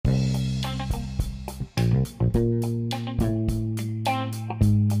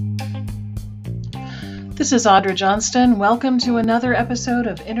This is Audra Johnston. Welcome to another episode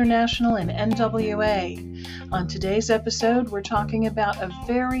of International in NWA. On today's episode, we're talking about a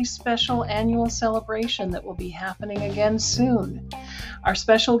very special annual celebration that will be happening again soon. Our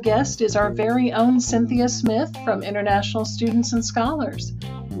special guest is our very own Cynthia Smith from International Students and Scholars.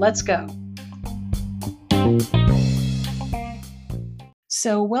 Let's go.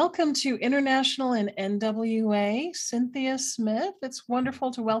 So welcome to International in NWA, Cynthia Smith. It's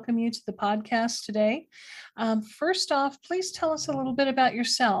wonderful to welcome you to the podcast today. First off, please tell us a little bit about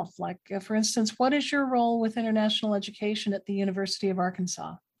yourself. For instance, what is your role with international education at the University of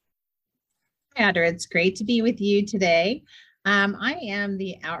Arkansas? Hi, Audra. It's great to be with you today. I am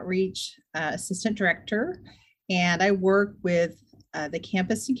the Outreach Assistant Director, and I work with the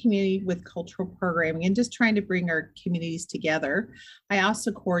campus and community with cultural programming and just trying to bring our communities together. I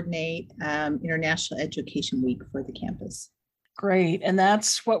also coordinate International Education Week for the campus. Great. And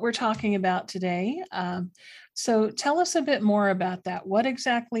that's what we're talking about today. So tell us a bit more about that. What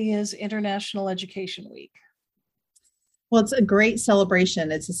exactly is International Education Week? Well, it's a great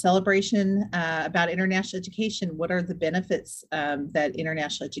celebration. It's a celebration about international education. What are the benefits that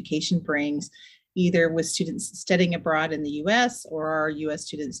international education brings, either with students studying abroad in the U.S. or our U.S.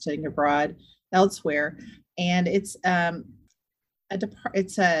 students studying abroad elsewhere? And it's a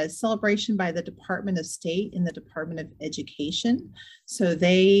celebration by the Department of State and the Department of Education. So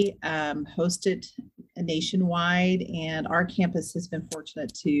they host it nationwide, and our campus has been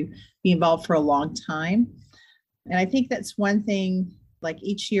fortunate to be involved for a long time. And I think that's one thing, like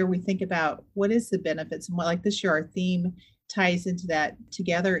each year we think about what is the benefits, and what, like this year, our theme ties into that.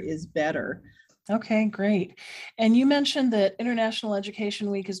 Together is better. Okay, great. And you mentioned that International Education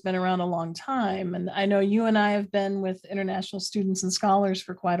Week has been around a long time. And I know you and I have been with International Students and Scholars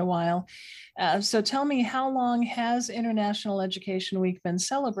for quite a while. So tell me, how long has International Education Week been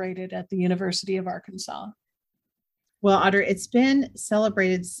celebrated at the University of Arkansas? Well, Audra, it's been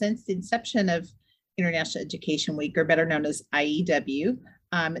celebrated since the inception of International Education Week, or better known as IEW.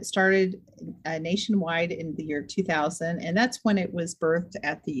 It started nationwide in the year 2000, and that's when it was birthed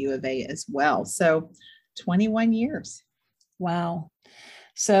at the U of A as well. So 21 years. Wow.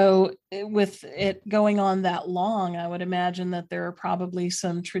 So with it going on that long, I would imagine that there are probably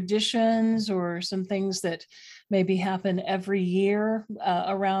some traditions or some things that maybe happen every year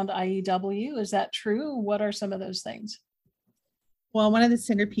around IEW. Is that true? What are some of those things? Well, one of the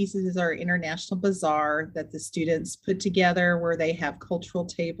centerpieces is our International Bazaar that the students put together, where they have cultural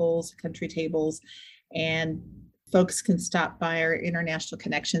tables, country tables, and folks can stop by our International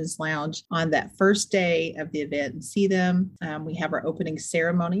Connections Lounge on that first day of the event and see them. We have our opening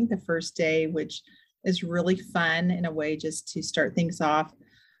ceremony the first day, which is really fun in a way just to start things off.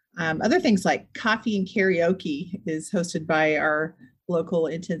 Other things like coffee and karaoke is hosted by our local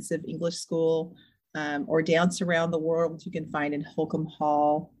intensive English school. Or Dance Around the World you can find in Holcomb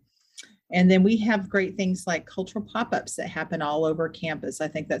Hall. And then we have great things like cultural pop-ups that happen all over campus. I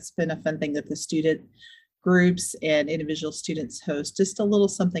think that's been a fun thing that the student groups and individual students host, just a little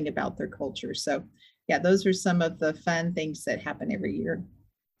something about their culture. So yeah, those are some of the fun things that happen every year.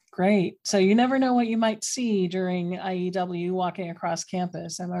 Great. So you never know what you might see during IEW walking across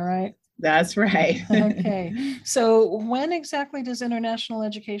campus. Am I right? That's right. Okay. So when exactly does International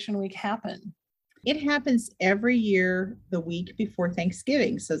Education Week happen? It happens every year the week before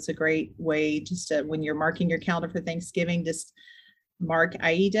Thanksgiving. So it's a great way just to, when you're marking your calendar for Thanksgiving, just mark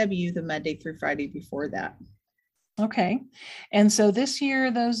IEW the Monday through Friday before that. Okay. And so this year,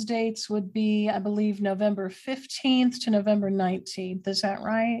 those dates would be, I believe, November 15th to November 19th. Is that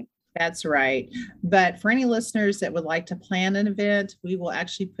right? That's right. But for any listeners that would like to plan an event, we will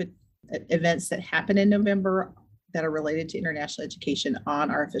actually put events that happen in November that are related to international education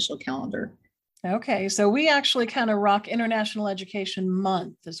on our official calendar. Okay, so we actually kind of rock International Education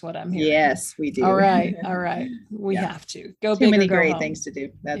Month is what I'm hearing. Yes, we do. All right. We have to go big. Too many or go great home. things to do.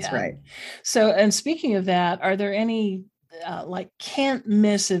 That's right. So, and speaking of that, are there any can't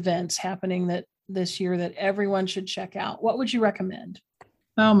miss events happening this year that everyone should check out? What would you recommend?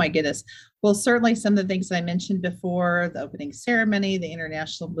 Oh my goodness. Well, certainly some of the things I mentioned before, the opening ceremony, the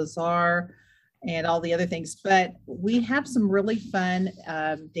International Bazaar, and all the other things. But we have some really fun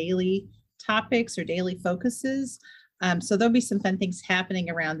daily topics or daily focuses. So there'll be some fun things happening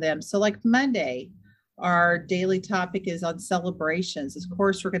around them. So like Monday, our daily topic is on celebrations. Of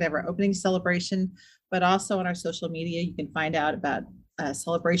course, we're going to have our opening celebration, but also on our social media, you can find out about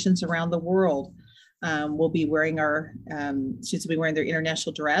celebrations around the world. We'll be wearing students will be wearing their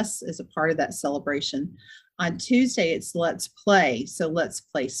international dress as a part of that celebration. On Tuesday, it's Let's Play. So let's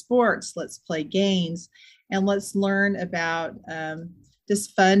play sports, let's play games. and let's learn about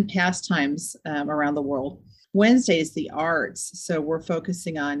just fun pastimes around the world. Wednesday is the arts. So we're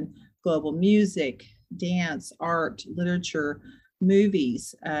focusing on global music, dance, art, literature,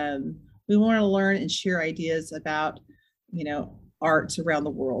 movies. We want to learn and share ideas about, arts around the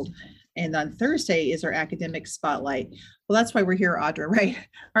world. And on Thursday is our academic spotlight. Well, that's why we're here, Audra, right?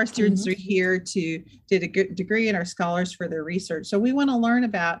 Our students are here to get a degree and our scholars for their research. So we want to learn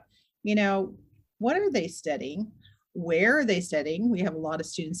about, what are they studying? Where are they studying? We have a lot of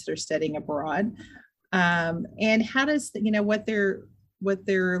students that are studying abroad. And how does, what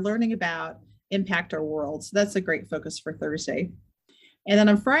they're learning about impact our world? So that's a great focus for Thursday. And then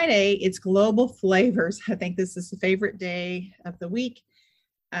on Friday, it's Global Flavors. I think this is the favorite day of the week,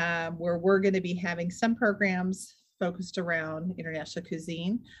 where we're going to be having some programs focused around international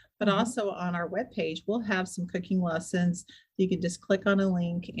cuisine, but also on our webpage, we'll have some cooking lessons. You can just click on a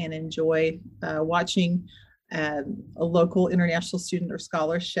link and enjoy watching a local international student or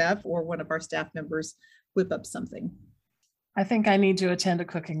scholar chef or one of our staff members whip up something. I think I need to attend a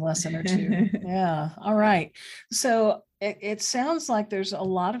cooking lesson or two. Yeah. All right. So it sounds like there's a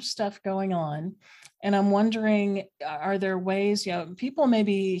lot of stuff going on. And I'm wondering, are there ways, people may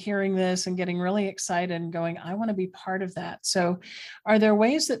be hearing this and getting really excited and going, I want to be part of that. So are there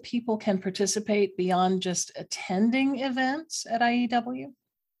ways that people can participate beyond just attending events at IEW?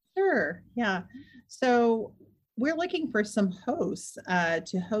 Sure. Yeah. So we're looking for some hosts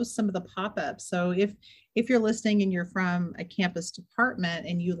to host some of the pop-ups. So if you're listening and you're from a campus department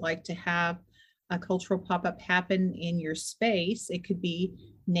and you'd like to have a cultural pop-up happen in your space, it could be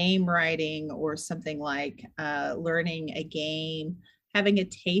name writing or something like learning a game, having a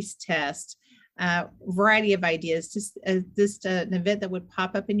taste test, variety of ideas, just an event that would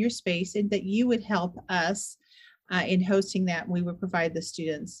pop up in your space and that you would help us in hosting that. We would provide the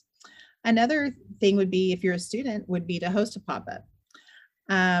students. Another thing would be, if you're a student, would be to host a pop-up.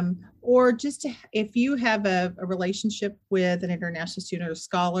 Or just if you have a relationship with an international student or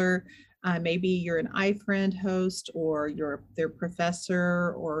scholar, maybe you're an iFriend host, or you're their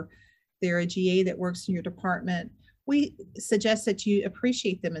professor, or they're a GA that works in your department, we suggest that you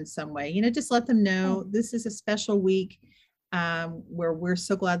appreciate them in some way. Just let them know this is a special week where we're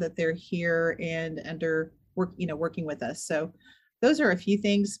so glad that they're here and working with us. So those are a few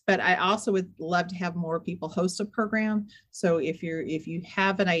things, but I also would love to have more people host a program. So if you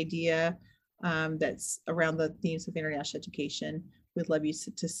have an idea that's around the themes of international education, we'd love you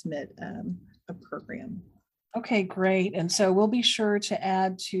to submit a program. Okay, great. And so we'll be sure to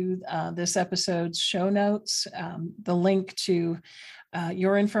add to this episode's show notes the link to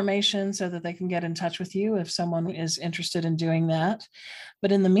your information so that they can get in touch with you if someone is interested in doing that.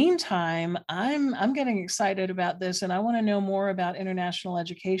 But in the meantime, I'm getting excited about this, and I want to know more about International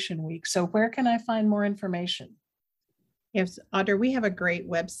Education Week. So where can I find more information? Yes, Audra, we have a great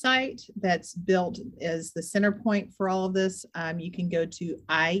website that's built as the center point for all of this. You can go to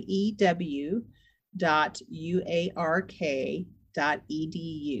iew.uark.edu.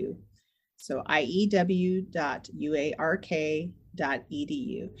 So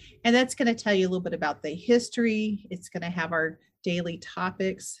iew.uark.edu. And that's going to tell you a little bit about the history. It's going to have our daily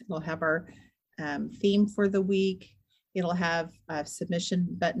topics. It'll have our theme for the week. It'll have a submission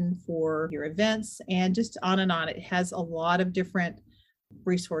button for your events, and just on and on. It has a lot of different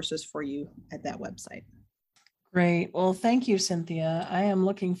resources for you at that website. Great. Well, thank you, Cynthia. I am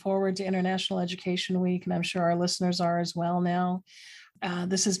looking forward to International Education Week, and I'm sure our listeners are as well now.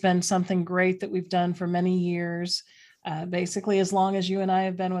 This has been something great that we've done for many years, basically as long as you and I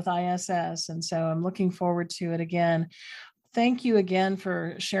have been with ISS. And so I'm looking forward to it again. Thank you again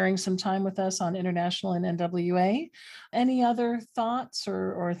for sharing some time with us on International and NWA. Any other thoughts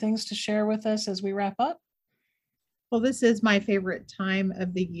or things to share with us as we wrap up? Well, this is my favorite time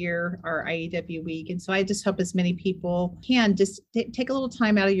of the year, our IEW week. And so I just hope as many people can just take a little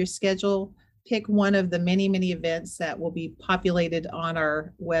time out of your schedule, pick one of the many, many events that will be populated on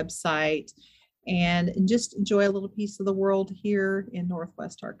our website, and just enjoy a little piece of the world here in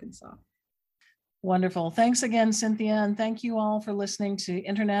Northwest Arkansas. Wonderful. Thanks again, Cynthia. And thank you all for listening to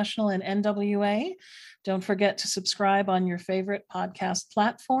International and NWA. Don't forget to subscribe on your favorite podcast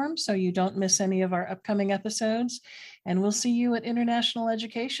platform so you don't miss any of our upcoming episodes. And we'll see you at International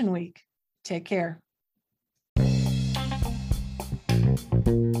Education Week. Take care.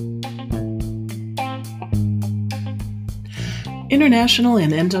 International in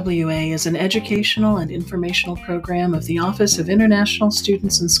NWA is an educational and informational program of the Office of International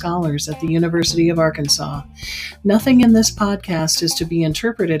Students and Scholars at the University of Arkansas. Nothing in this podcast is to be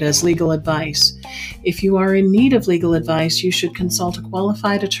interpreted as legal advice. If you are in need of legal advice, you should consult a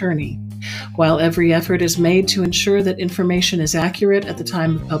qualified attorney. While every effort is made to ensure that information is accurate at the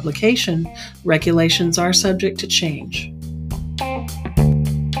time of publication, regulations are subject to change.